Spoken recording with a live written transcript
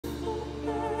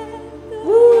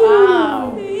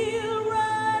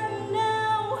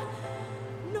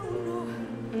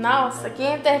Nossa, que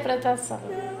interpretação.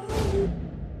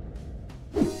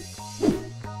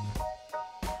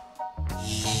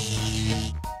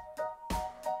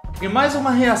 E mais uma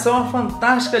reação à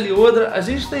fantástica Lyodra. A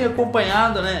gente tem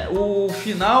acompanhado, né, o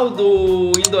final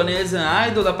do Indonesian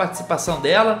Idol, da participação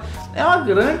dela. É uma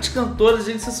grande cantora, a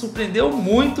gente se surpreendeu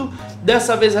muito.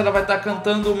 Dessa vez ela vai estar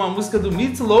cantando uma música do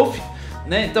Loaf,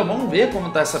 né? Então vamos ver como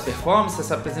está essa performance,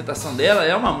 essa apresentação dela.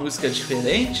 É uma música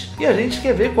diferente e a gente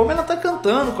quer ver como ela está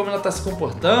cantando, como ela está se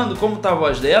comportando, como está a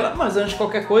voz dela. Mas antes de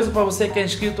qualquer coisa, para você que é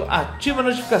inscrito, ativa a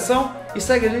notificação e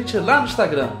segue a gente lá no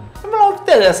Instagram. Não é o que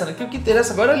interessa, né? Que o que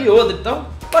interessa agora é a Lyodra, então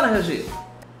bora reagir.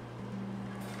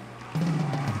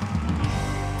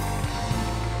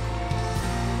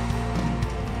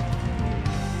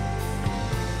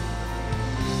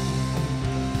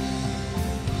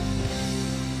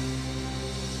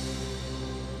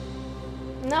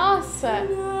 Nossa!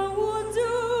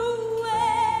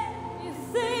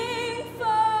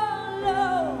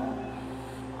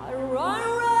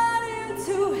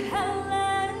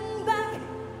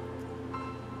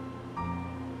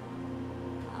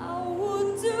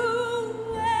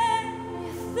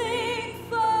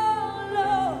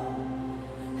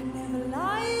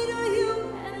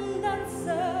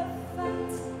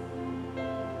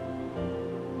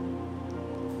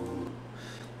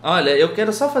 Olha, eu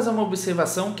quero só fazer uma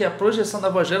observação que a projeção da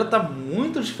voz dela tá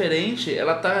muito diferente.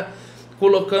 Ela tá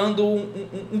colocando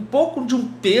um pouco de um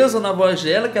peso na voz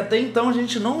dela que até então a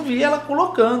gente não via ela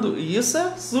colocando. E isso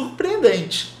é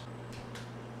surpreendente.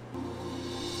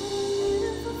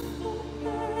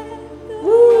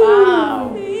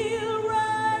 Uau!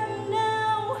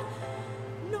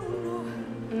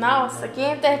 Nossa, que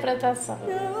interpretação.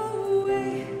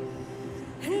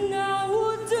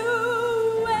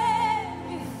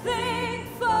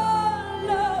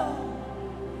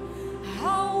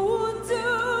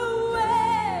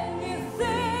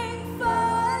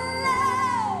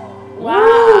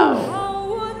 Uau!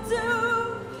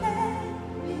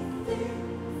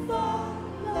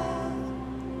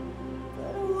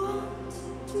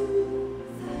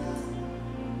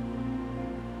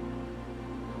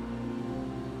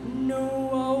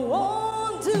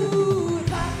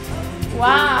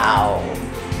 Uau!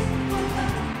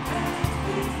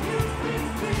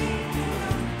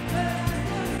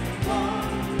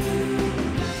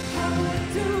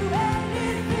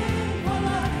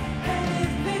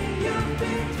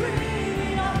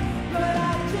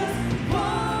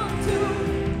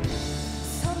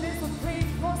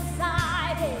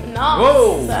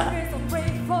 Nossa!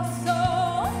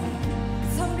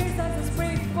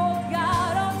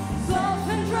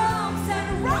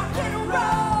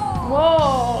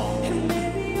 Uou!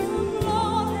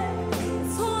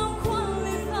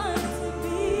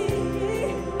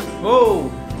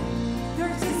 Uou!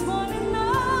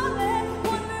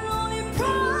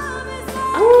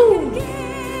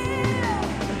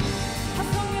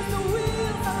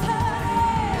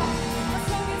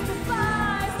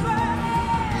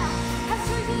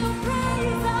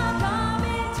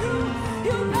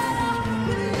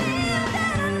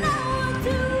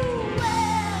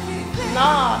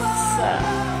 Nossa!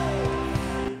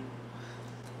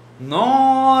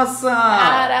 Nossa!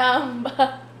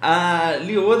 Caramba! A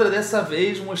Lyodra dessa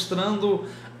vez mostrando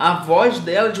a voz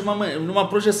dela de uma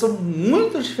projeção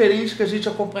muito diferente que a gente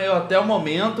acompanhou até o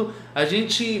momento. A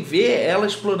gente vê ela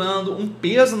explorando um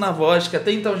peso na voz que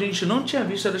até então a gente não tinha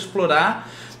visto ela explorar.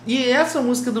 E essa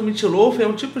música do Loaf é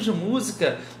um tipo de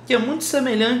música que é muito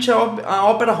semelhante à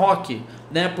ópera rock,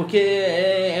 né? Porque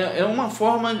é uma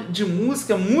forma de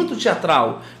música muito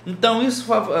teatral. Então isso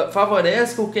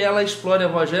favorece com que ela explore a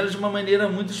voz dela de uma maneira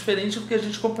muito diferente do que a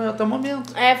gente acompanhou até o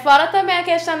momento. Fora também a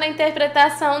questão da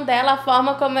interpretação dela, a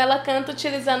forma como ela canta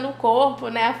utilizando o corpo,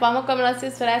 né? A forma como ela se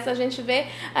expressa, a gente vê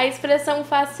a expressão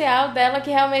facial dela que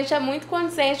realmente é muito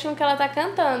condizente com o que ela tá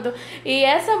cantando. E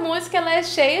essa música, ela é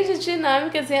cheia de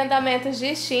dinâmicas e andamentos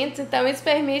distintos, então isso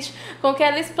permite com que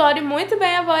ela explore muito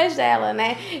bem a voz dela,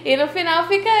 né? E no final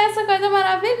fica essa coisa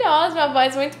maravilhosa, uma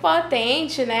voz muito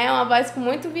potente, né? Uma voz com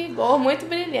muito vigor, muito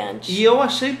brilhante. E eu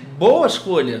achei boa a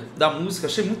escolha da música,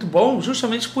 achei muito bom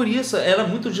justamente por isso. Ela é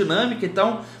muito dinâmica,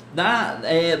 então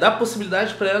dá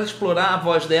possibilidade para ela explorar a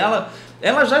voz dela.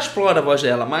 Ela já explora a voz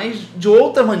dela, mas de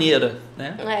outra maneira,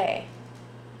 né?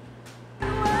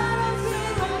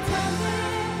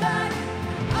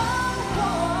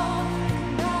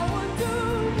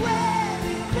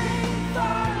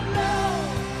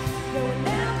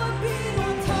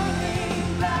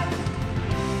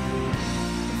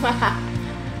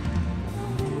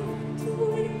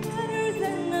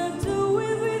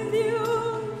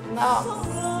 Nossa.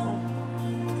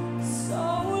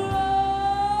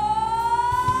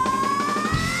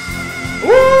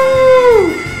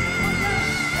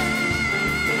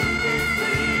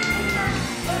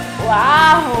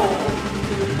 Uau!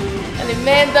 Ele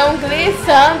emenda um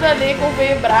glissando ali com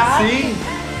vibrato. Sim.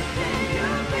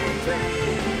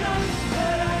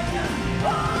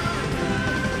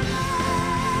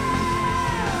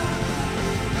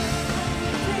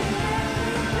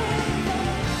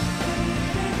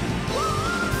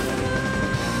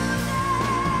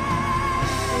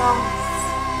 Nossa.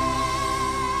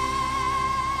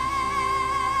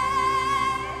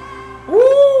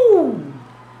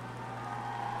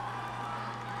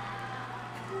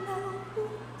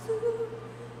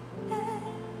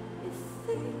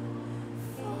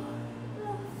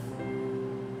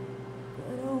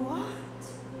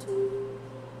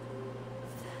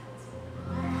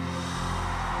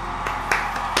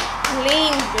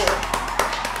 Lindo.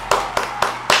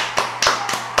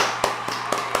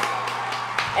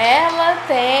 Ela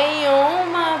tem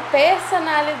uma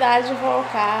personalidade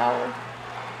vocal.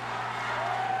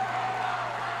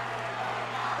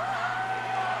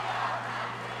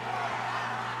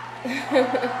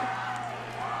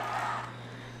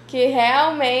 Que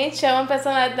realmente é uma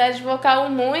personalidade vocal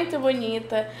muito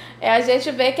bonita. A gente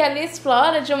vê que ela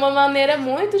explora de uma maneira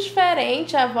muito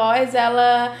diferente a voz,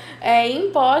 ela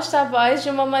imposta a voz de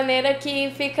uma maneira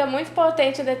que fica muito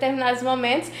potente em determinados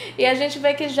momentos, e a gente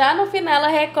vê que já no final ela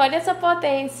recolhe essa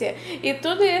potência. E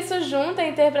tudo isso junto à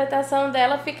interpretação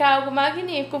dela fica algo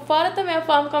magnífico. Fora também a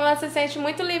forma como ela se sente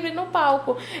muito livre no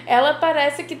palco. Ela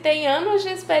parece que tem anos de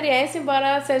experiência, embora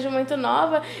ela seja muito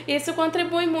nova, e isso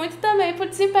contribui muito também para o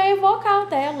desempenho vocal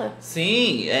dela.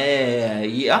 Sim,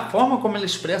 e a forma como ela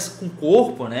expressa com o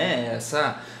corpo, né,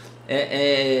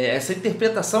 essa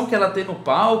interpretação que ela tem no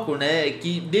palco, né,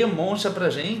 que demonstra pra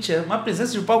gente uma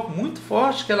presença de palco muito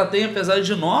forte que ela tem, apesar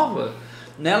de nova,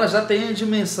 né, ela já tem a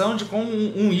dimensão de como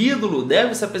um ídolo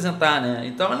deve se apresentar, né,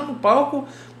 então ela no palco,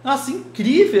 nossa,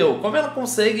 incrível, como ela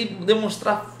consegue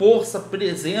demonstrar força,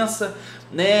 presença,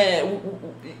 né,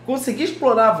 conseguir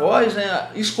explorar a voz, né,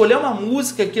 escolher uma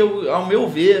música que ao meu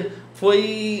ver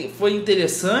foi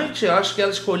interessante. Eu acho que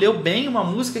ela escolheu bem uma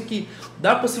música que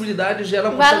dá a possibilidade de ela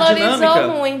mostrar dinâmica.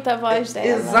 Valorizou muito a voz dela.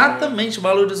 Exatamente, né?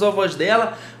 Valorizou a voz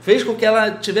dela, fez com que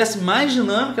ela tivesse mais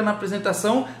dinâmica na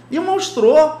apresentação e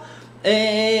mostrou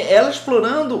ela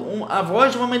explorando a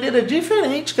voz de uma maneira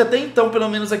diferente, que até então, pelo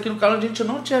menos aqui no canal, a gente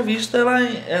não tinha visto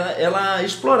ela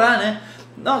explorar, né?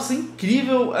 Nossa,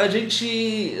 incrível. A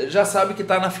gente já sabe que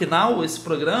está na final esse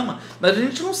programa, mas a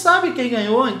gente não sabe quem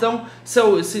ganhou. Então,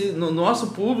 se no nosso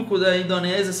público da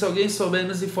Indonésia, se alguém souber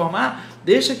nos informar,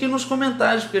 deixa aqui nos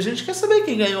comentários, porque a gente quer saber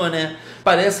quem ganhou, né?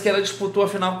 Parece que ela disputou a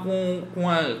final com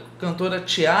a cantora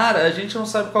Tiara, a gente não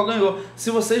sabe qual ganhou. Se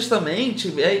vocês também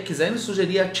quiserem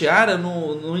sugerir a Tiara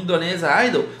no Indonesia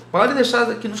Idol, pode deixar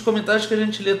aqui nos comentários que a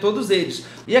gente lê todos eles.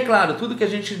 E é claro, tudo que a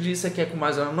gente disse aqui é com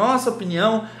mais a nossa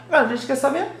opinião, a gente quer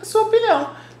saber a sua opinião.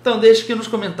 Então deixe aqui nos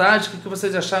comentários o que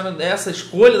vocês acharam dessa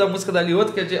escolha da música da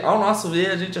Lyodra, que ao nosso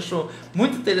ver a gente achou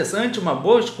muito interessante, uma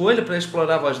boa escolha para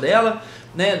explorar a voz dela,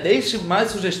 né? Deixe mais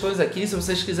sugestões aqui, se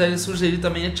vocês quiserem sugerir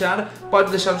também a Tiara,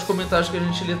 pode deixar nos comentários que a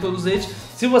gente lê todos eles.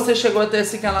 Se você chegou até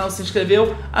esse canal e se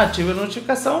inscreveu, ative a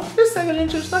notificação e segue a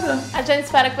gente no Instagram. A gente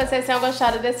espera que vocês tenham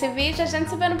gostado desse vídeo, a gente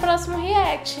se vê no próximo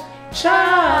react.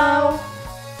 Tchau!